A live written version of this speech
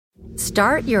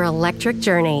Start your electric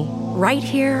journey right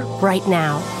here, right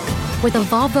now. With a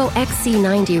Volvo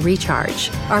XC90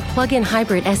 Recharge, our plug-in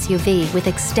hybrid SUV with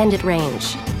extended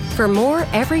range. For more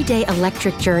everyday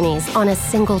electric journeys on a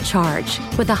single charge,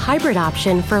 with a hybrid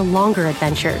option for longer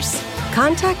adventures.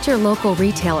 Contact your local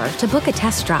retailer to book a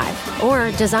test drive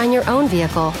or design your own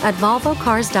vehicle at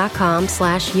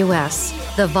volvocars.com/US.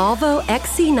 The Volvo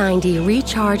XC90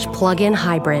 Recharge Plug-in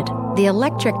Hybrid, the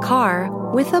electric car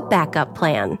with a backup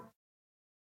plan.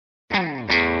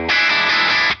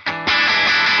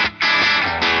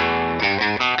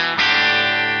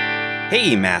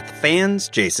 Hey math fans,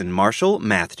 Jason Marshall,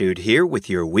 Math Dude here with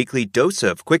your weekly dose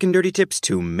of quick and dirty tips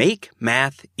to make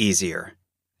math easier.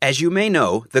 As you may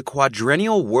know, the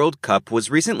Quadrennial World Cup was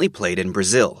recently played in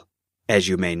Brazil. As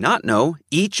you may not know,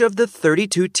 each of the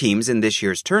 32 teams in this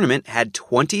year's tournament had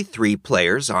 23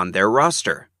 players on their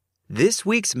roster. This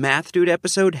week's Math Dude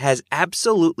episode has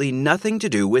absolutely nothing to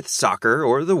do with soccer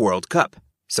or the World Cup.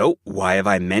 So why have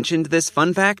I mentioned this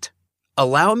fun fact?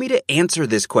 Allow me to answer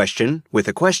this question with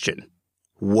a question.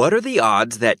 What are the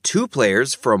odds that two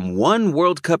players from one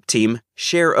World Cup team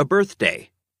share a birthday?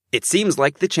 It seems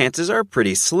like the chances are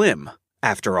pretty slim.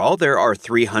 After all, there are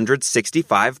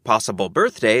 365 possible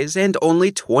birthdays and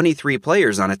only 23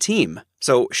 players on a team.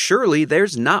 So surely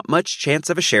there's not much chance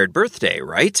of a shared birthday,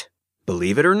 right?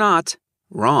 Believe it or not,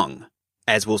 wrong.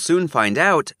 As we'll soon find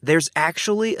out, there's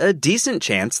actually a decent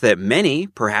chance that many,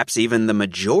 perhaps even the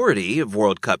majority of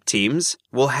World Cup teams,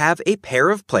 will have a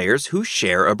pair of players who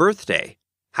share a birthday.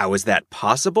 How is that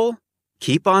possible?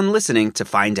 Keep on listening to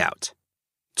find out.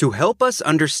 To help us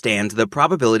understand the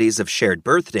probabilities of shared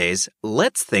birthdays,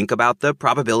 let's think about the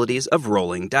probabilities of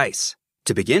rolling dice.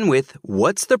 To begin with,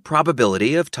 what's the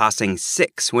probability of tossing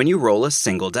 6 when you roll a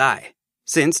single die?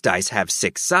 Since dice have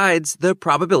 6 sides, the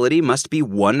probability must be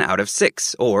 1 out of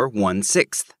 6, or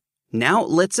 1/6. Now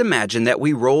let's imagine that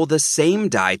we roll the same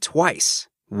die twice.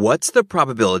 What's the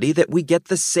probability that we get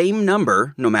the same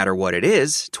number, no matter what it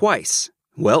is, twice?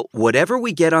 Well, whatever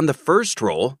we get on the first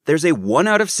roll, there's a 1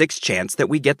 out of 6 chance that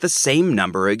we get the same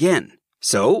number again.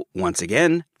 So, once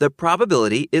again, the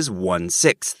probability is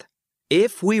 1/6.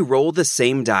 If we roll the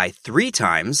same die 3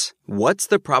 times, what's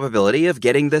the probability of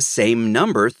getting the same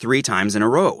number 3 times in a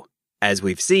row? As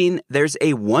we've seen, there's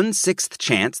a 1/6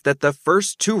 chance that the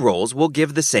first 2 rolls will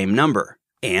give the same number.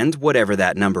 And whatever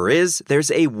that number is,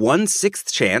 there's a 1/6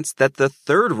 chance that the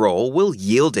third roll will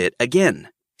yield it again.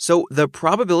 So the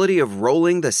probability of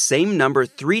rolling the same number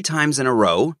 3 times in a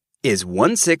row is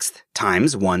 1/6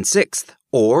 times 1/6,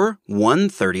 or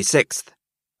 1/36.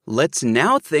 Let's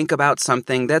now think about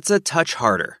something that's a touch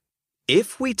harder.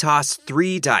 If we toss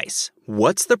 3 dice,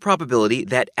 what's the probability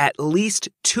that at least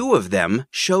 2 of them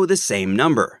show the same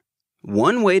number?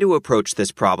 One way to approach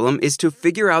this problem is to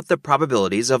figure out the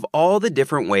probabilities of all the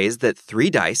different ways that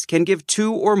 3 dice can give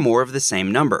 2 or more of the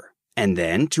same number, and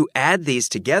then to add these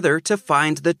together to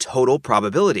find the total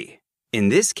probability. In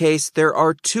this case, there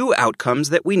are 2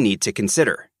 outcomes that we need to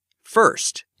consider.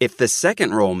 First, if the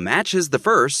second roll matches the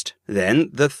first, then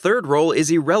the third roll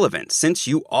is irrelevant since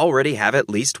you already have at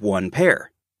least one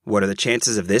pair. What are the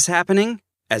chances of this happening?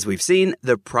 As we've seen,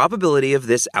 the probability of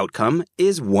this outcome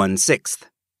is 1/6.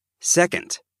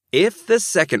 Second, if the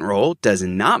second roll does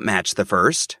not match the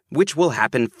first, which will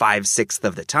happen 5/6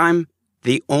 of the time,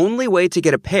 the only way to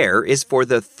get a pair is for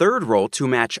the third roll to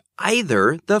match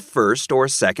either the first or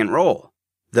second roll.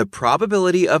 The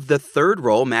probability of the third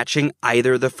roll matching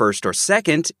either the first or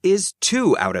second is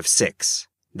 2 out of 6.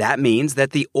 That means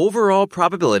that the overall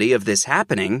probability of this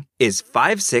happening is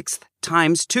 5/6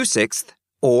 times 2/6,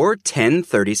 or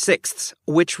 10/36,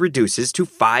 which reduces to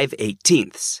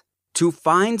 5/18. To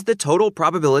find the total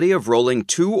probability of rolling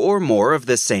 2 or more of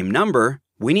the same number,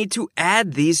 we need to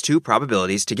add these 2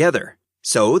 probabilities together.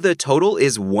 So the total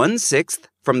is 1/6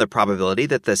 from the probability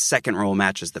that the second roll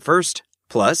matches the first,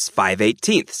 plus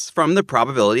 5/18 from the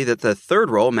probability that the third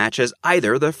roll matches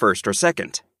either the first or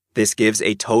second. This gives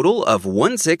a total of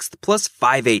 1/6 plus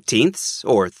 5/18,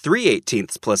 or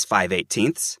 3/18 plus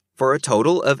 5/18, for a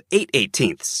total of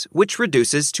 8/18, which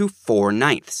reduces to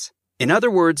 4/9. In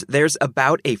other words, there's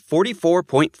about a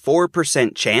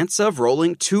 44.4% chance of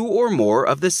rolling 2 or more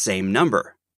of the same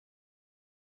number.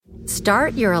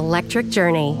 Start your electric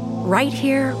journey right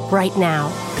here, right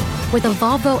now. With a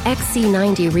Volvo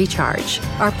XC90 Recharge,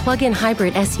 our plug-in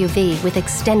hybrid SUV with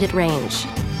extended range.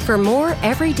 For more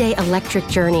everyday electric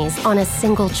journeys on a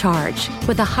single charge,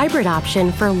 with a hybrid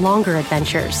option for longer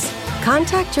adventures.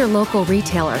 Contact your local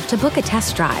retailer to book a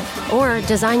test drive or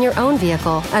design your own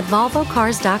vehicle at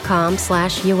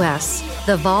volvocars.com/US.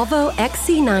 The Volvo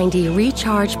XC90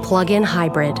 Recharge Plug-in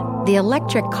Hybrid, the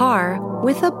electric car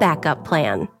with a backup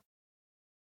plan.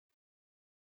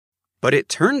 But it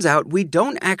turns out we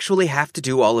don't actually have to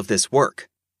do all of this work.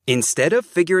 Instead of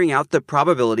figuring out the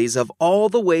probabilities of all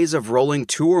the ways of rolling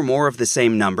two or more of the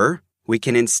same number, we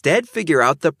can instead figure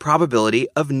out the probability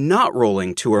of not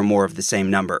rolling two or more of the same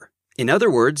number. In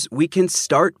other words, we can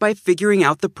start by figuring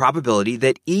out the probability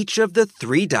that each of the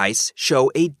 3 dice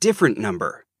show a different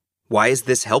number. Why is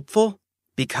this helpful?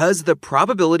 Because the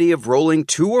probability of rolling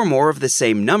two or more of the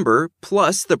same number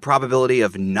plus the probability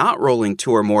of not rolling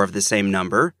two or more of the same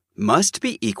number must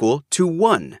be equal to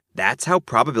 1. That's how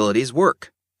probabilities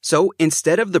work. So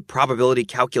instead of the probability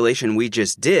calculation we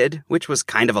just did, which was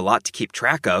kind of a lot to keep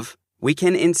track of, we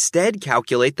can instead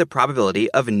calculate the probability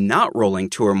of not rolling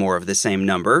two or more of the same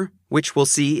number, which we'll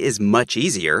see is much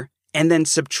easier, and then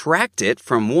subtract it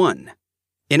from 1.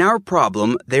 In our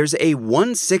problem, there's a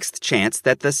 1/6 chance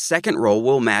that the second roll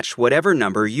will match whatever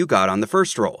number you got on the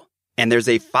first roll, and there's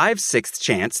a 5/6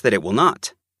 chance that it will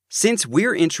not. Since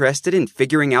we're interested in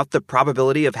figuring out the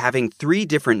probability of having 3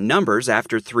 different numbers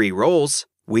after 3 rolls,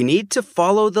 we need to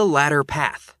follow the latter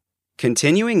path.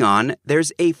 Continuing on,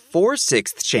 there's a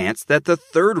 4/6 chance that the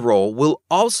third roll will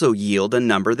also yield a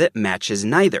number that matches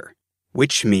neither,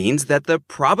 which means that the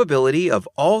probability of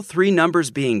all 3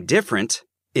 numbers being different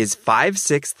is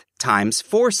 5/6 times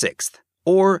 4/6,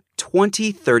 or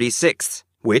 20/36,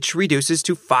 which reduces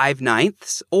to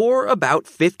 5/9, or about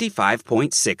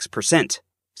 55.6%.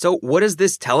 So what does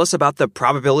this tell us about the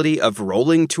probability of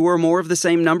rolling two or more of the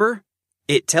same number?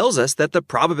 It tells us that the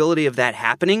probability of that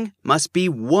happening must be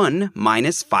 1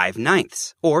 minus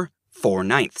 5/9, or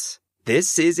 4/9.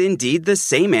 This is indeed the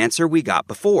same answer we got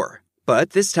before, but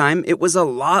this time it was a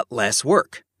lot less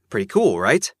work. Pretty cool,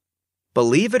 right?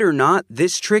 Believe it or not,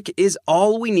 this trick is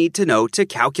all we need to know to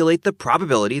calculate the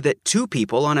probability that 2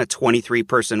 people on a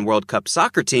 23-person World Cup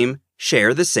soccer team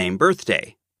share the same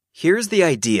birthday. Here's the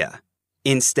idea.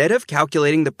 Instead of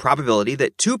calculating the probability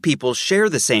that 2 people share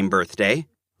the same birthday,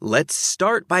 let's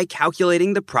start by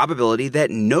calculating the probability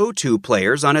that no 2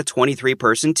 players on a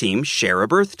 23-person team share a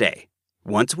birthday.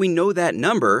 Once we know that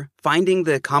number, finding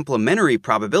the complementary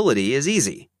probability is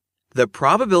easy. The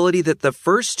probability that the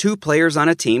first 2 players on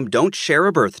a team don't share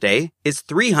a birthday is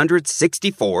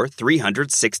 364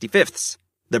 365ths.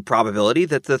 The probability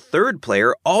that the third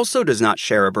player also does not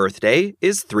share a birthday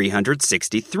is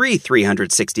 363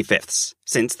 365ths,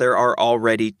 since there are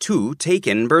already 2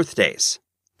 taken birthdays.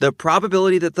 The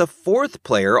probability that the fourth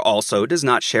player also does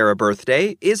not share a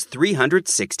birthday is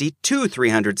 362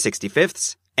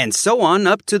 365ths, and so on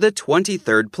up to the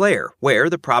 23rd player, where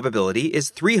the probability is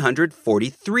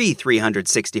 343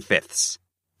 365ths.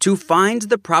 To find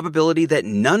the probability that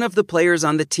none of the players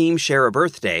on the team share a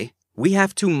birthday, we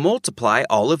have to multiply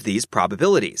all of these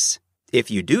probabilities. If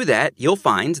you do that, you'll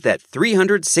find that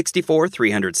 364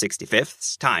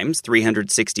 365ths times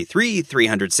 363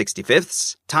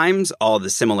 365ths times all the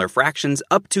similar fractions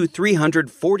up to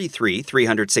 343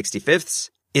 365ths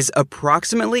is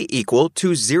approximately equal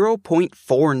to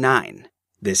 0.49.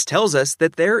 This tells us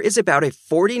that there is about a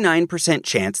 49%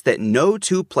 chance that no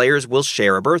 2 players will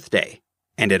share a birthday.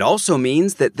 And it also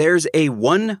means that there's a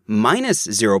 1 minus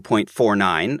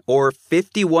 0.49 or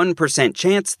 51%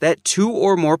 chance that 2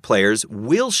 or more players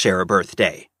will share a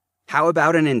birthday. How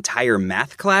about an entire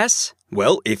math class?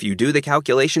 Well, if you do the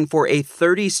calculation for a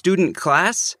 30-student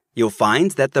class, you'll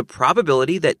find that the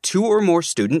probability that 2 or more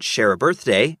students share a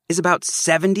birthday is about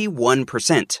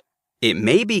 71%. It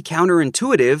may be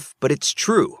counterintuitive, but it's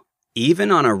true. Even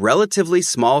on a relatively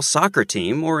small soccer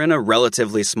team or in a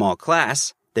relatively small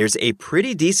class, there's a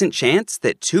pretty decent chance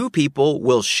that 2 people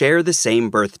will share the same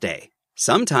birthday.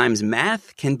 Sometimes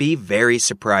math can be very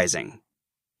surprising.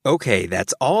 Okay,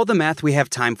 that's all the math we have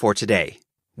time for today.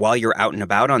 While you're out and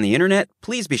about on the internet,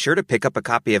 please be sure to pick up a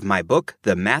copy of my book,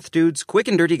 The Math Dude's Quick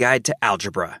and Dirty Guide to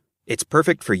Algebra. It's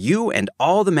perfect for you and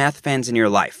all the math fans in your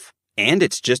life. And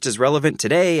it's just as relevant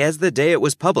today as the day it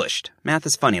was published. Math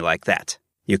is funny like that.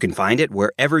 You can find it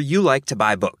wherever you like to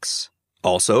buy books.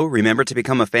 Also, remember to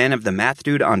become a fan of The Math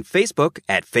Dude on Facebook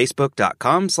at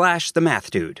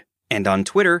facebook.com/TheMathDude and on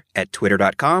Twitter at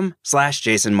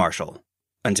twitter.com/JasonMarshall.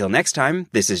 Until next time,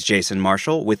 this is Jason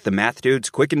Marshall with The Math Dude's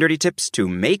Quick and Dirty Tips to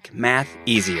make math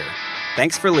easier.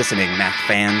 Thanks for listening, math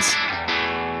fans.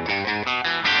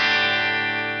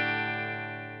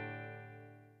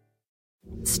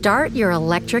 Start your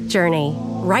electric journey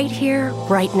right here,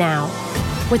 right now.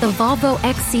 With a Volvo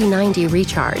XC90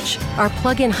 Recharge, our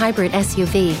plug-in hybrid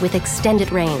SUV with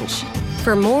extended range.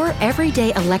 For more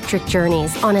everyday electric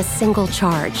journeys on a single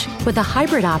charge, with a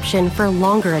hybrid option for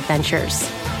longer adventures.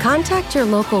 Contact your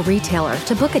local retailer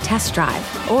to book a test drive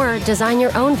or design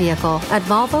your own vehicle at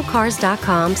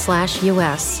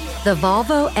volvocars.com/US. The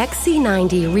Volvo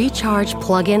XC90 Recharge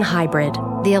Plug-in Hybrid,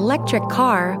 the electric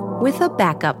car with a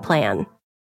backup plan.